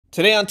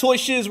Today on Toy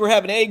Shiz, we're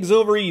having eggs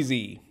over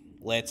easy.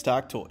 Let's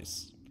talk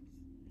toys.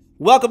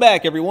 Welcome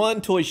back,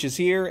 everyone. Toy Shiz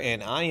here,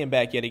 and I am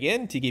back yet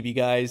again to give you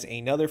guys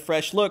another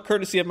fresh look,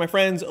 courtesy of my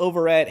friends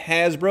over at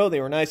Hasbro.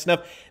 They were nice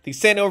enough. They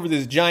sent over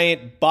this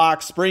giant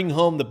box, bring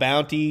home the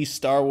bounty,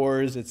 Star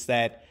Wars. It's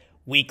that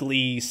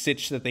weekly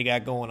sitch that they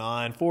got going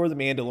on for the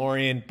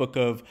Mandalorian Book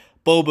of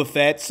Boba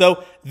Fett.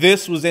 So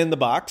this was in the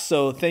box,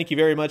 so thank you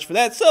very much for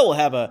that. So we'll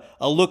have a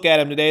look at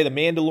him today, the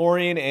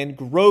Mandalorian and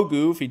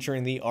Grogu,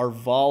 featuring the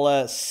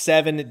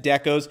ARVALA-7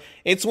 decos.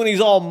 It's when he's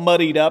all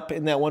muddied up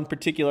in that one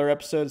particular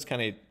episode. It's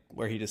kind of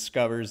where he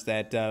discovers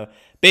that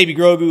Baby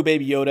Grogu,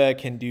 Baby Yoda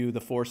can do the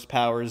Force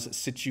powers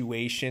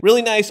situation.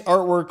 Really nice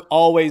artwork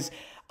always.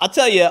 I'll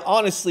tell you,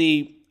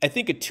 honestly, I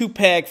think a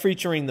 2-pack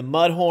featuring the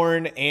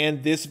Mudhorn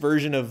and this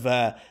version of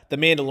the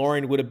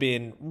Mandalorian would have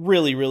been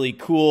really, really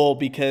cool,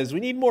 because we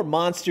need more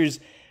monsters,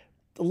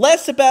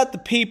 less about the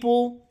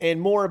people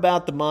and more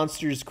about the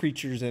monsters,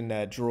 creatures, and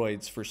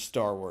droids for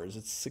Star Wars.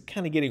 It's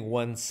kind of getting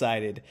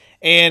one-sided.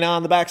 And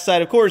on the back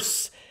side, of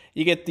course,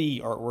 you get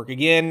the artwork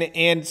again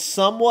and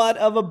somewhat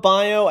of a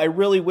bio. I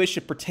really wish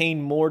it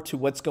pertained more to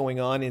what's going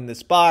on in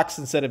this box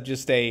instead of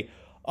just a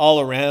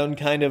all-around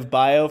kind of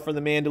bio for the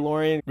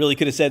Mandalorian. Really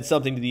could have said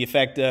something to the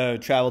effect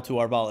of travel to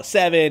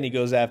ARVALA-7, he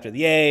goes after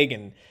the egg,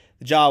 and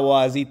the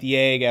Jawas eat the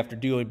egg after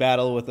doing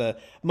battle with a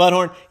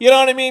Mudhorn. You know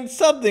what I mean?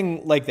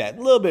 Something like that.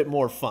 A little bit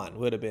more fun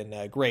would have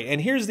been great.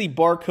 And here's the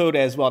barcode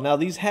as well. Now,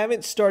 these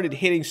haven't started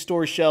hitting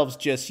store shelves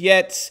just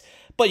yet,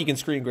 but you can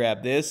screen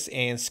grab this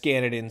and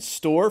scan it in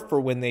store for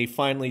when they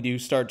finally do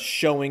start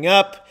showing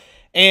up.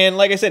 And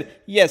like I said,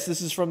 yes,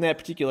 this is from that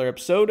particular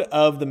episode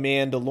of The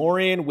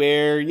Mandalorian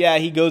where, yeah,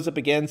 he goes up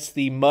against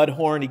the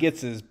Mudhorn. He gets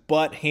his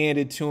butt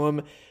handed to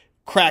him,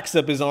 cracks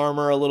up his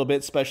armor a little bit,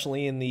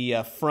 especially in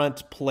the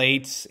front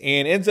plates,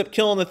 and ends up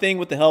killing the thing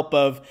with the help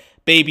of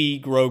Baby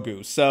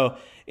Grogu. So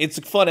it's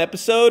a fun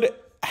episode.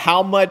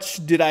 How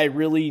much did I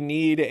really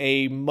need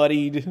a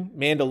muddied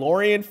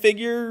Mandalorian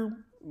figure?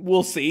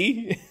 We'll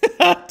see,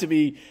 to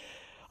be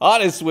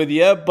honest with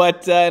you,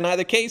 but in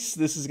either case,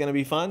 this is going to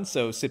be fun,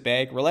 so sit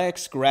back,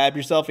 relax, grab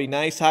yourself a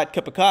nice hot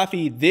cup of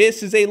coffee.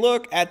 This is a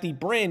look at the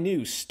brand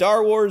new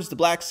Star Wars The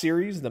Black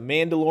Series, The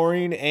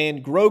Mandalorian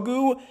and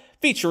Grogu,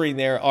 featuring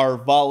their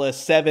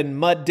ARVALA-7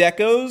 mud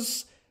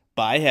decos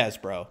by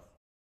Hasbro.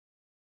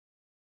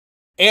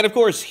 And of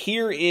course,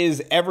 here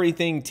is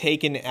everything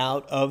taken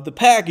out of the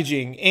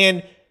packaging,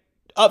 and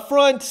up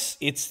front,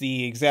 it's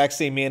the exact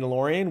same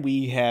Mandalorian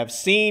we have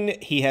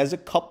seen. He has a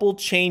couple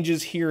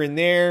changes here and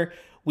there.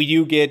 We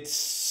do get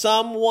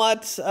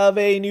somewhat of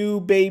a new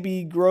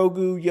Baby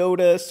Grogu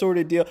Yoda sort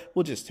of deal.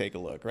 We'll just take a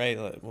look, right?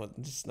 Well,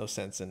 there's no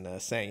sense in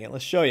saying it.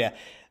 Let's show you.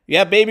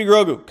 Yeah, Baby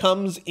Grogu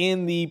comes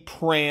in the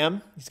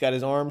pram. He's got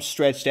his arms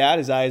stretched out.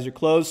 His eyes are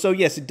closed. So,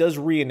 yes, it does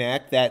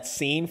reenact that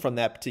scene from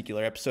that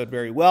particular episode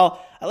very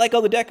well. I like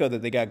all the deco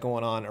that they got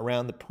going on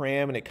around the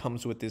pram, and it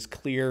comes with this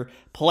clear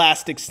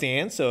plastic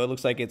stand, so it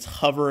looks like it's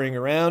hovering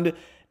around.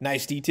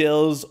 Nice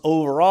details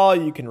overall.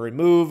 You can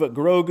remove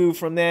Grogu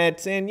from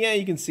that, and yeah,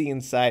 you can see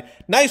inside.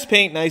 Nice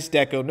paint, nice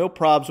deco. No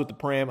probs with the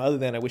pram, other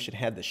than I wish it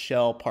had the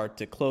shell part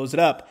to close it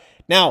up.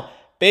 Now,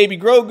 Baby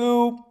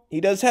Grogu, he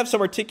does have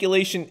some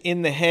articulation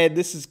in the head.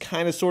 This is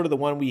kind of sort of the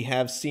one we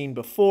have seen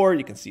before.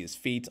 You can see his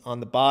feet on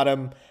the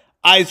bottom.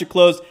 Eyes are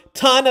closed.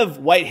 Ton of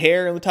white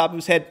hair on the top of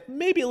his head.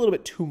 Maybe a little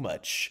bit too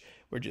much.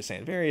 We're just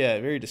saying.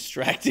 Very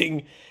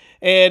distracting.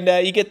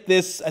 And you get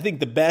this, I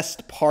think the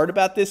best part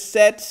about this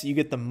set, you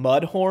get the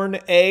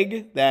Mudhorn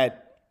egg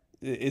that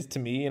is, to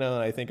me, you know,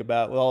 I think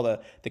about with all the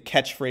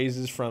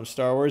catchphrases from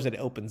Star Wars, it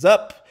opens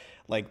up.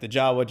 Like the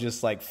Jawa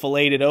just like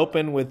filleted it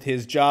open with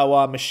his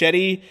Jawa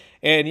machete.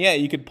 And yeah,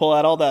 you could pull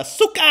out all the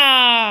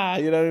suka!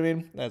 You know what I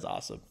mean? That's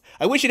awesome.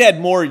 I wish it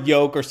had more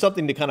yolk or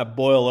something to kind of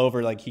boil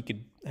over, like he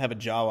could have a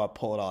Jawa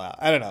pull it all out.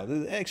 I don't know.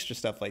 The extra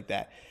stuff like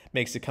that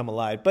makes it come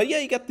alive. But yeah,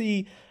 you got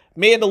the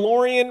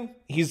Mandalorian.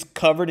 He's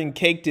covered and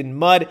caked in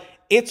mud.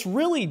 It's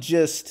really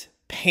just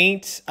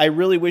paint. I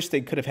really wish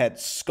they could have had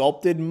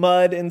sculpted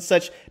mud and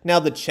such. Now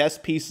the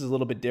chest piece is a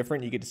little bit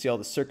different. You get to see all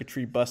the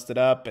circuitry busted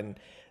up, and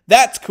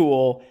that's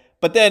cool.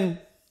 But then,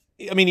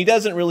 I mean, he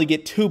doesn't really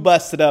get too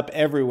busted up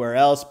everywhere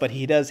else, but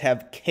he does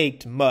have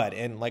caked mud.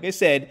 And like I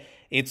said,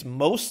 it's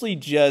mostly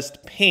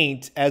just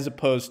paint as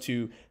opposed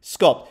to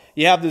sculpt.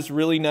 You have this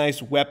really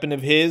nice weapon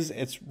of his.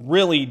 It's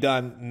really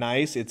done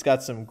nice. It's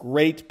got some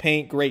great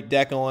paint, great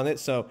decal on it,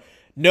 so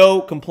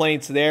no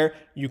complaints there.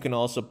 You can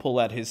also pull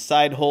out his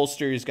side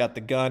holster. He's got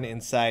the gun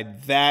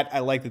inside that. I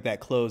like that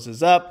that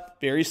closes up.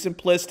 Very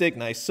simplistic,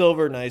 nice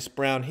silver, nice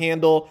brown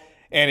handle.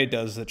 And it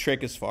does the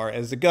trick as far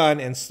as the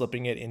gun and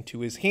slipping it into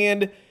his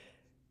hand.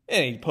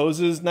 And he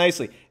poses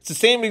nicely. It's the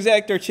same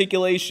exact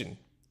articulation.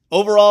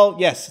 Overall,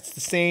 yes, it's the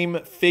same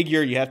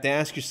figure. You have to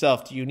ask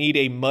yourself, do you need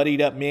a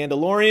muddied up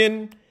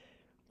Mandalorian?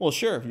 Well,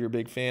 sure, if you're a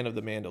big fan of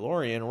the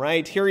Mandalorian,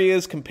 right? Here he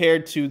is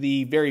compared to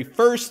the very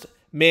first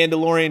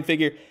Mandalorian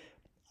figure.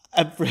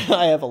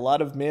 I have a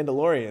lot of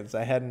Mandalorians.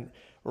 I hadn't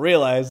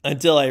realize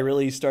until I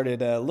really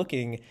started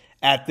looking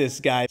at this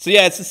guy. So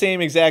yeah, it's the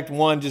same exact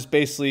one, just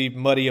basically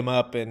muddy him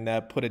up and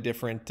put a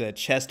different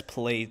chest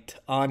plate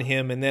on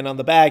him. And then on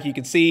the back, you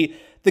can see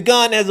the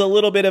gun has a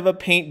little bit of a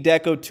paint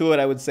deco to it.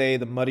 I would say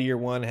the muddier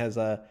one has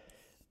a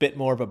bit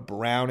more of a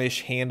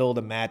brownish handle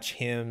to match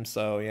him.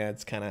 So yeah,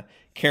 it's kind of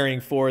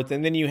carrying forth.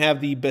 And then you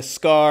have the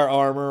Beskar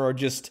armor, or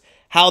just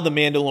how the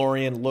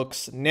Mandalorian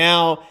looks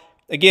now.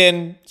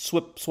 Again,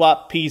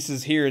 swap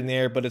pieces here and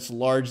there, but it's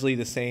largely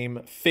the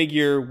same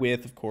figure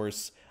with, of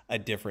course, a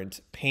different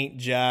paint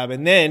job.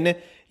 And then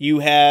you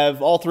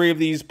have all three of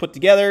these put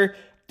together.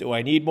 Do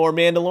I need more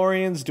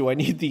Mandalorians? Do I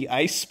need the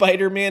Ice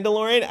Spider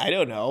Mandalorian? I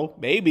don't know.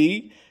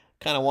 Maybe.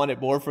 Kind of want it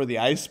more for the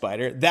Ice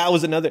Spider. That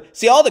was another...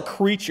 See, all the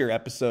creature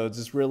episodes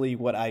is really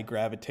what I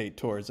gravitate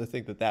towards. I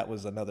think that that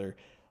was another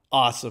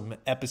awesome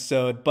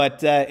episode.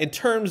 But in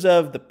terms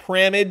of the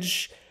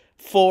pramage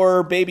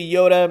for Baby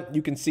Yoda,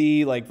 you can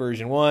see like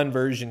version 1,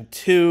 version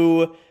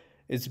 2.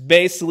 It's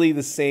basically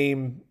the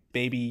same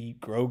Baby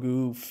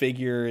Grogu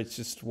figure. It's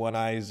just one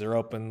eyes are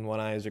open, one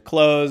eyes are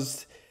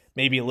closed.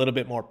 Maybe a little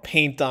bit more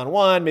paint on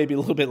one, maybe a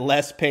little bit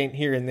less paint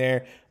here and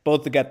there.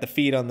 Both have got the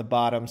feet on the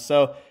bottom.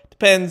 So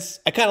depends.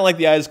 I kind of like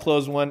the eyes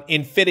closed one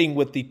in fitting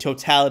with the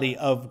totality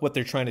of what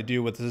they're trying to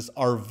do with this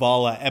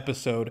Arvala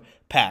episode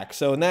pack.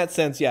 So in that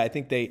sense, yeah, I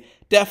think they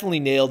definitely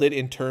nailed it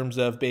in terms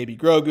of Baby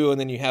Grogu. And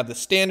then you have the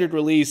standard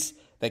release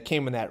that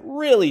came in that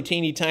really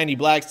teeny tiny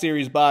Black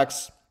Series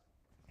box.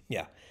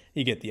 Yeah,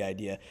 you get the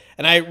idea.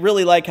 And I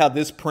really like how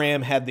this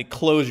pram had the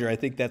closure. I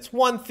think that's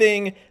one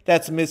thing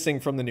that's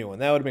missing from the new one.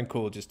 That would have been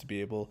cool just to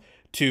be able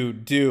to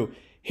do.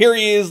 Here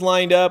he is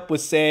lined up with,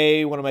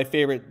 say, one of my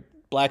favorite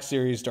Black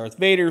Series Darth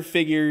Vader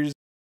figures.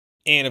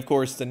 And, of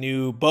course, the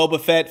new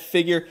Boba Fett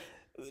figure.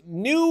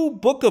 New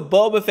Book of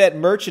Boba Fett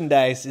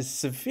merchandise is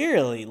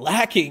severely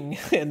lacking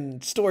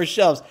in store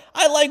shelves.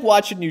 I like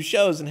watching new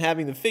shows and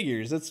having the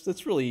figures.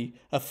 That's really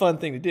a fun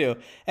thing to do.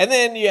 And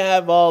then you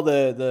have all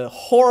the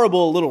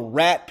horrible little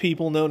rat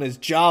people known as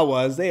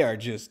Jawas. They are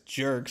just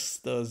jerks,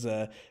 those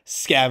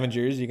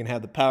scavengers. You can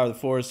have the power of the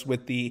Force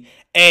with the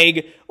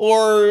egg,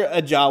 or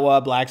a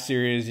Jawa Black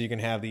Series. You can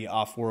have the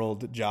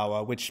off-world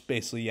Jawa, which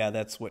basically, yeah,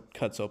 that's what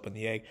cuts open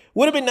the egg.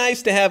 Would have been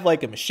nice to have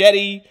like a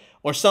machete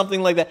or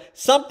something like that.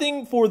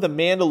 Something for the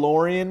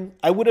Mandalorian.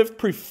 I would have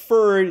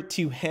preferred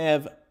to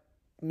have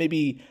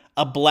maybe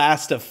a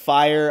blast of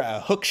fire, a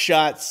hook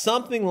shot,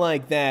 something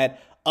like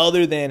that,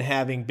 other than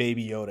having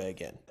Baby Yoda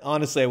again.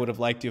 Honestly, I would have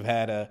liked to have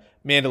had a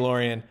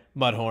Mandalorian,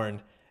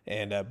 Mudhorn,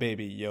 and a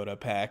Baby Yoda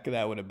pack.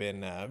 That would have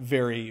been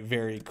very,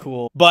 very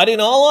cool. But in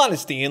all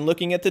honesty, in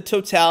looking at the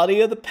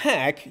totality of the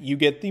pack, you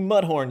get the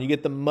Mudhorn, you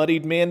get the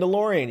muddied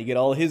Mandalorian, you get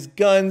all his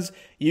guns,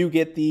 you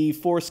get the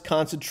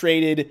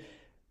Force-concentrated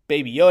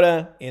Baby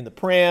Yoda in the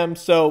pram.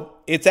 So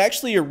it's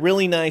actually a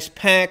really nice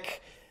pack.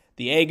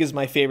 The egg is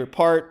my favorite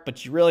part,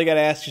 but you really got to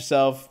ask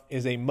yourself,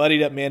 is a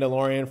muddied up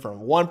Mandalorian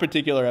from one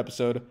particular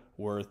episode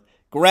worth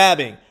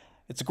grabbing?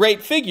 It's a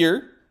great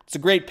figure. It's a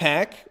great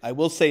pack. I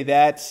will say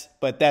that,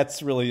 but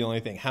that's really the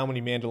only thing. How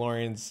many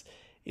Mandalorians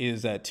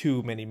is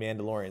too many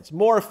Mandalorians?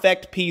 More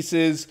effect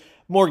pieces,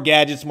 more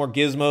gadgets, more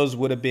gizmos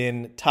would have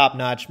been top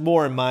notch,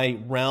 more in my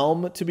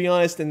realm, to be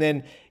honest. And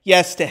then,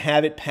 yes, to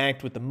have it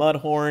packed with the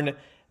Mudhorn,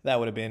 that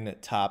would have been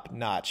top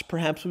notch.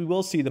 Perhaps we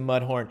will see the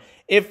Mudhorn.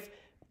 If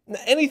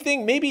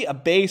anything, maybe a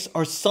base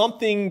or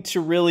something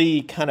to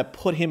really kind of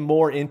put him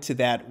more into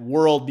that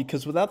world,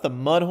 because without the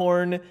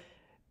Mudhorn,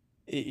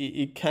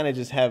 you kind of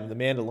just have the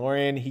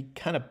Mandalorian. He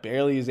kind of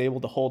barely is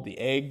able to hold the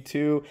egg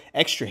too.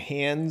 Extra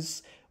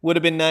hands would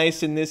have been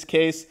nice in this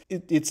case.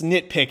 It's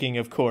nitpicking,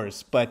 of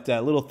course, but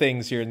little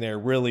things here and there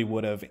really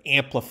would have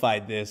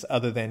amplified this,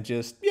 other than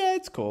just, yeah,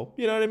 it's cool.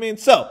 You know what I mean?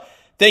 So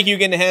thank you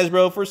again to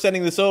Hasbro for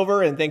sending this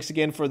over, and thanks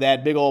again for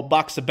that big old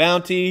box of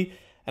bounty.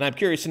 And I'm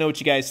curious to know what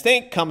you guys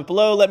think. Comment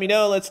below, let me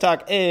know. Let's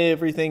talk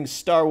everything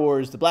Star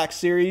Wars, the Black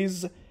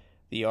Series,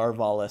 the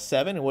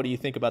ARVALA-7. And what do you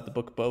think about the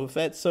Book of Boba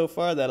Fett so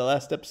far? That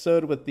last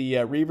episode with the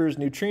Reavers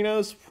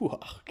Neutrinos? Whew,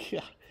 oh,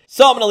 God.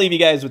 So I'm going to leave you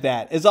guys with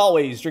that. As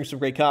always, drink some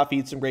great coffee,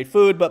 eat some great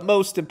food, but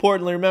most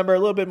importantly, remember, a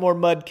little bit more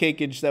mud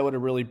cakeage. That would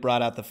have really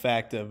brought out the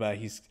fact of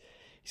he's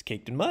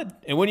caked in mud.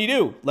 And when you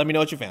do, let me know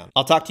what you found.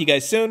 I'll talk to you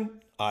guys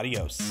soon.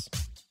 Adios.